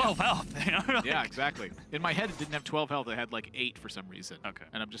 It's got 12 health. You know? Yeah, exactly. In my head, it didn't have 12 health. It had like 8 for some reason. Okay.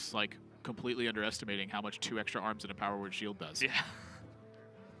 And I'm just like completely underestimating how much 2 extra arms and a power word shield does. Yeah.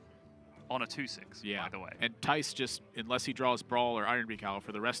 On a 2/6, yeah. by the way. And Thijs just, unless he draws Brawl or Iron Beak Owl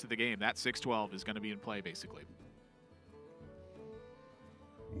for the rest of the game, that 6/12 is going to be in play, basically.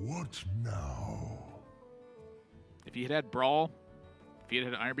 What now? If he had had Brawl, if he had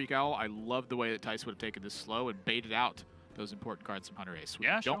had Iron Beak Owl, I love the way that Thijs would have taken this slow and baited out those important cards from HunterAce. When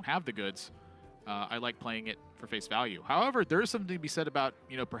you don't have the goods, I like playing it for face value. However, there is something to be said about,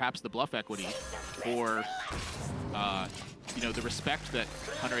 you know, perhaps the bluff equity or, you know, the respect that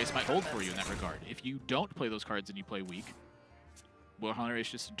HunterAce might hold for you in that regard. If you don't play those cards and you play weak, well,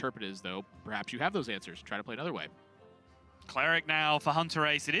 HunterAce just interpret it as though perhaps you have those answers. Try to play another way. Cleric now for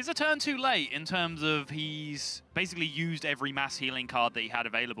HunterAce. It is a turn too late in terms of he's basically used every mass healing card that he had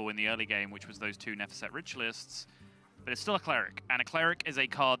available in the early game, which was those 2 Nephset Ritualists. But it's still a Cleric, and a Cleric is a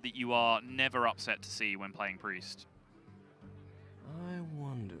card that you are never upset to see when playing Priest. I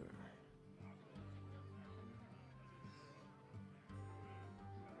wonder.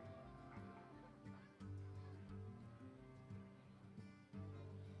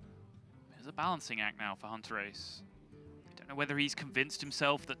 There's a balancing act now for HunterAce. I don't know whether he's convinced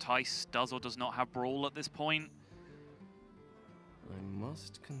himself that Thijs does or does not have Brawl at this point. I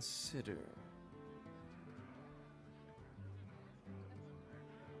must consider.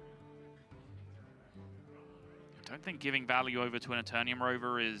 I don't think giving value over to an Eternium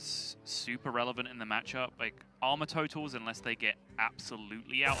Rover is super relevant in the matchup. Like, armor totals, unless they get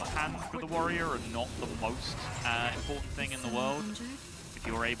absolutely out of hand for the Warrior, are not the most important thing in the world. If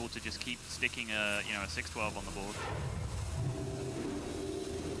you're able to just keep sticking a 6/12 on the board.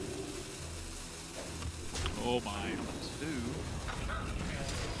 Oh my. 2.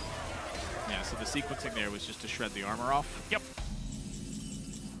 Yeah, so the sequencing there was just to shred the armor off. Yep.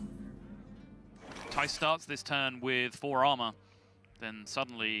 Thijs starts this turn with 4 armor, then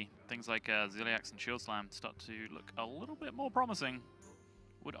suddenly things like Ziliax and Shield Slam start to look a little bit more promising.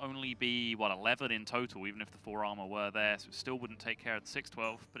 Would only be, what, 11 in total, even if the 4 armor were there, so it still wouldn't take care of the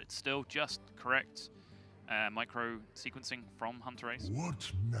 6/12, but it's still just correct micro sequencing from HunterAce. What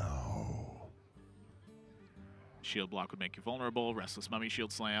now? Shield block would make you vulnerable, Restless Mummy,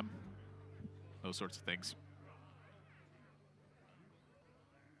 Shield Slam, those sorts of things.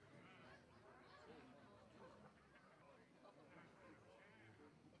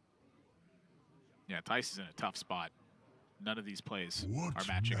 Yeah, Thijs is in a tough spot. None of these plays are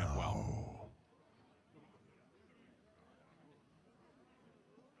matching up well.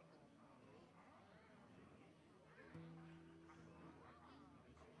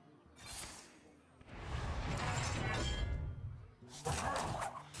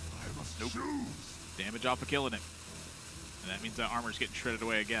 Nope. Damage off of killing it. And that means that armor's getting shredded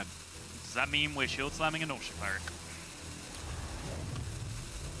away again. Does that mean we're shield slamming a Nausea Cleric?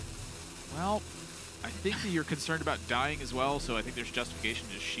 Well, I think that you're concerned about dying as well, so I think there's justification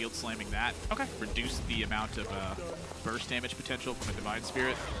to just shield slamming that. Okay. Reduce the amount of burst damage potential from a Divine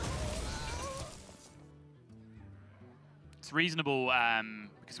Spirit. It's reasonable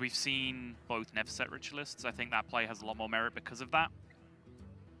because we've seen both Nephset Ritualists. I think that play has a lot more merit because of that.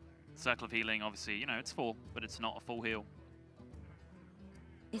 Circle of Healing, obviously, you know, it's full, but it's not a full heal.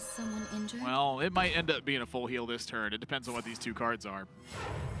 Is someone injured? Well, it might end up being a full heal this turn. It depends on what these 2 cards are.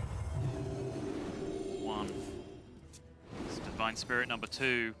 1. It's Divine Spirit number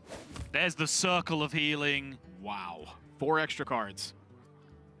 2. There's the Circle of Healing. Wow. 4 extra cards.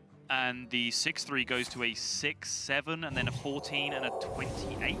 And the 6/3 goes to a 6/7, and then a 14 and a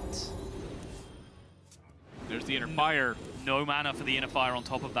 28. There's the Inner Fire. No mana for the Inner Fire on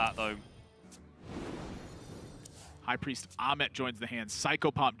top of that, though. High Priest Ahmet joins the hand.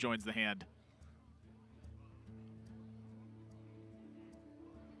 Psychopomp joins the hand.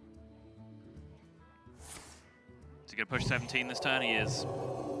 he going to push 17 this turn? He is.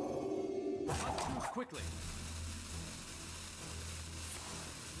 Quickly.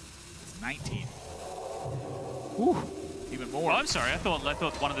 It's 19. Whew, even more. Oh, I'm sorry. I thought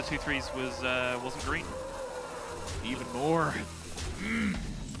one of the 2-3s was wasn't green. Even more.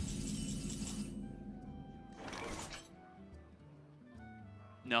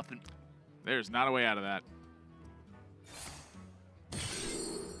 Nothing. There's not a way out of that.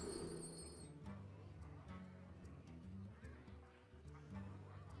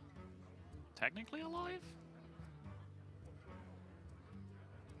 Technically alive?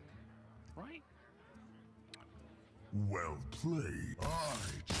 Right? Well played.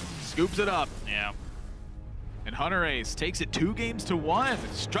 Scoops it up. Yeah. And hunterace takes it 2-1.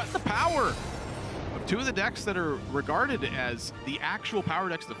 Strut the power of two of the decks that are regarded as the actual power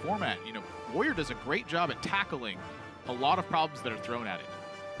decks of the format. You know, Warrior does a great job at tackling a lot of problems that are thrown at it.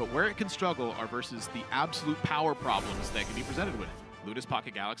 But where it can struggle are versus the absolute power problems that can be presented with it. Luna's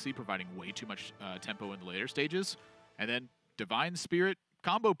Pocket Galaxy providing way too much tempo in the later stages. And then Divine Spirit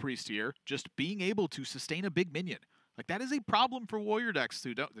Combo Priest here just being able to sustain a big minion. Like, that is a problem for Warrior decks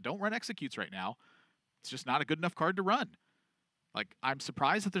that don't run Executes right now. It's just not a good enough card to run. Like, I'm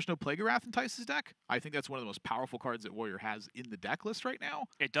surprised that there's no Plague of Wrath in Thijs' deck. I think that's one of the most powerful cards that Warrior has in the deck list right now.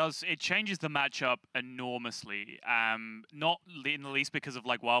 It does. It changes the matchup enormously. Not in the least because of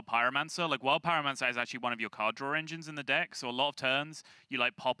like Wild Pyromancer. Like Wild Pyromancer is actually one of your card draw engines in the deck. So a lot of turns you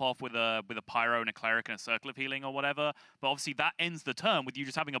like pop off with a Pyro and a Cleric and a Circle of Healing or whatever. But obviously that ends the turn with you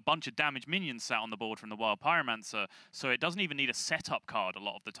just having a bunch of damage minions sat on the board from the Wild Pyromancer. So it doesn't even need a setup card a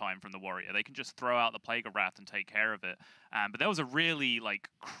lot of the time from the Warrior. They can just throw out the Plague of Wrath and take care of it. But there was a really like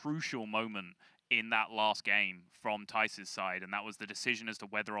crucial moment in that last game from Thijs' side, and that was the decision as to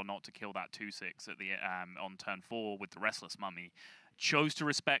whether or not to kill that 2/6 at the on turn 4 with the Restless Mummy. Chose to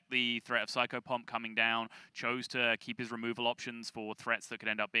respect the threat of Psychopomp coming down, chose to keep his removal options for threats that could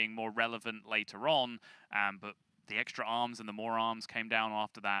end up being more relevant later on, but the extra arms and the more arms came down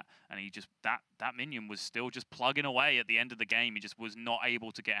after that, and he just that minion was still just plugging away at the end of the game. He just was not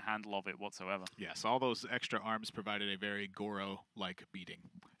able to get a handle of it whatsoever. Yes, all those extra arms provided a very Goro-like beating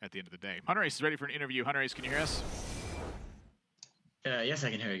at the end of the day. hunterace is ready for an interview. hunterace, can you hear us? Yes,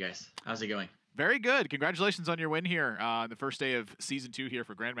 I can hear you guys. How's it going? Very good. Congratulations on your win here on the first day of Season 2 here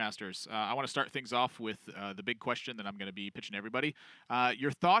for Grandmasters. I want to start things off with the big question that I'm going to be pitching to everybody.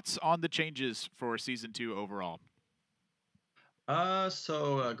 Your thoughts on the changes for Season 2 overall?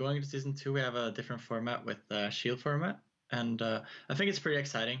 So going into Season 2, we have a different format with Shield format. And I think it's pretty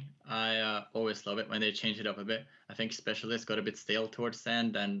exciting. I always love it when they change it up a bit. I think Specialists got a bit stale towards the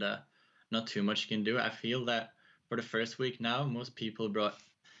end, and not too much you can do. I feel that for the first week now, most people brought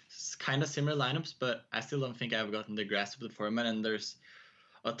kind of similar lineups, but I still don't think I've gotten the grasp of the format, and there's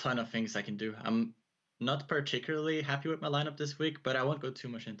a ton of things I can do. I'm not particularly happy with my lineup this week, but I won't go too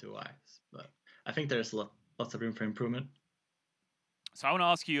much into why. But I think there's lots of room for improvement. So I want to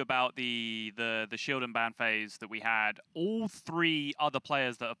ask you about the shield and ban phase that we had. All three other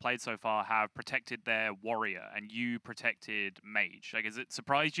players that have played so far have protected their warrior, and you protected mage. Like, has it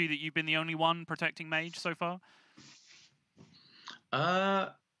surprised you that you've been the only one protecting mage so far?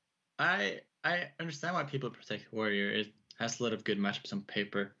 I understand why people protect warrior. It has a lot of good matchups on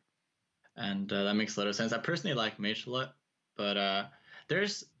paper, and that makes a lot of sense. I personally like mage a lot, but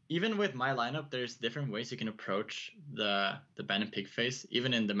there's even with my lineup, there's different ways you can approach the ban and pick phase.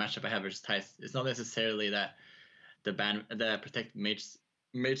 Even in the matchup I have versus Thijs, it's not necessarily that the protect mage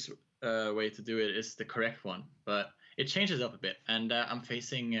way to do it is the correct one, but it changes up a bit. And I'm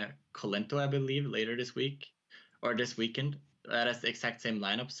facing Colento, I believe, later this week or this weekend. That's the exact same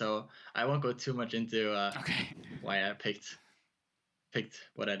lineup, so I won't go too much into why I picked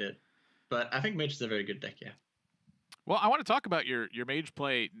what I did. But I think mage is a very good deck, yeah. Well, I want to talk about your mage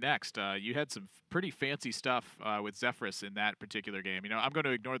play next. You had some pretty fancy stuff with Zephyrus in that particular game. You know, I'm going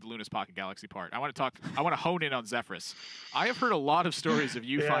to ignore the Luna's Pocket Galaxy part. I want to hone in on Zephyrus. I have heard a lot of stories of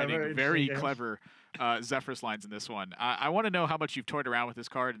you finding very clever Zephyrus lines in this one. I want to know how much you've toyed around with this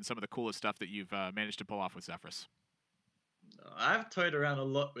card and some of the coolest stuff that you've managed to pull off with Zephyrus. I've toyed around a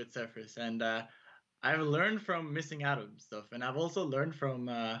lot with Zephyrus, and I've learned from missing out on stuff, and I've also learned from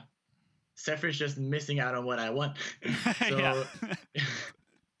Zephyrus just missing out on what I want. So,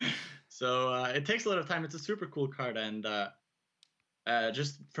 so it takes a lot of time. It's a super cool card, and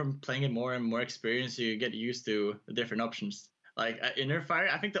just from playing it more and more experience, you get used to the different options. Like Inner Fire,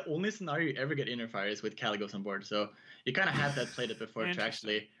 I think the only scenario you ever get Inner Fire is with Caligos on board. So you kind of had that played it before to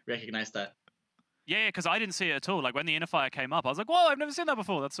actually recognize that. Yeah, because I didn't see it at all. Like when the Innifier came up, I was like, whoa, I've never seen that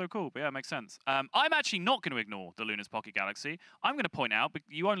before. That's so cool. But yeah, it makes sense. I'm actually not going to ignore the Luna's Pocket Galaxy. I'm going to point out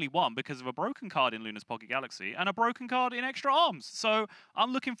you only won because of a broken card in Luna's Pocket Galaxy and a broken card in Extra Arms. So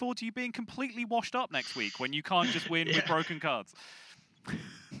I'm looking forward to you being completely washed up next week when you can't just win with broken cards.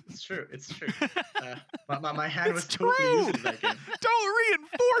 It's true. It's true. My hand was It's totally true! used in that game. Don't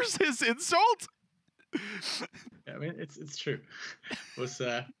reinforce his insult! Yeah, I mean, it's true. It was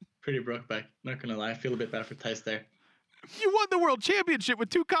pretty broke back. Not gonna lie, I feel a bit bad for Thijs there. You won the World Championship with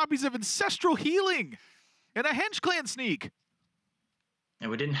 2 copies of Ancestral Healing and a Henge Clan Sneak.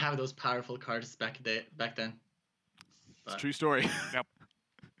 And we didn't have those powerful cards back then. It's a true story. Yep.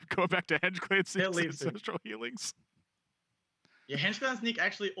 Going back to Henge Clan Sneaks and leaves it. Ancestral Healings. Yeah, Henge Clan Sneak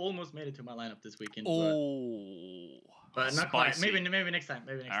actually almost made it to my lineup this weekend. But not quite. Maybe next time.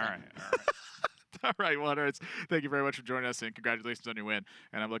 Maybe next time. All right. All right, Wanderers. Thank you very much for joining us, and congratulations on your win.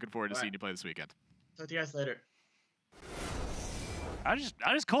 And I'm looking forward to seeing you play this weekend. Talk to you guys later. I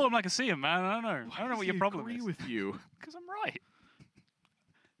just call him like I see him, man. I don't know. I don't know what your problem is. I agree with you. Because I'm right.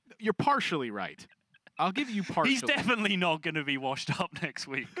 You're partially right. I'll give you partially. He's definitely not going to be washed up next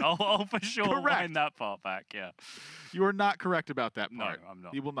week. I'll for sure wind that part back, yeah. You are not correct about that part. No, I'm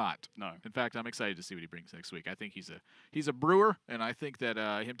not. He will not. No. In fact, I'm excited to see what he brings next week. I think he's a brewer, and I think that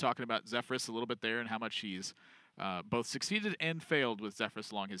him talking about Zephyrus a little bit there and how much he's both succeeded and failed with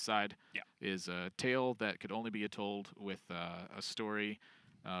Zephyrus along his side is a tale that could only be told with a story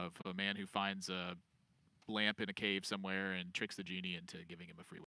of a man who finds a lamp in a cave somewhere and tricks the genie into giving him a free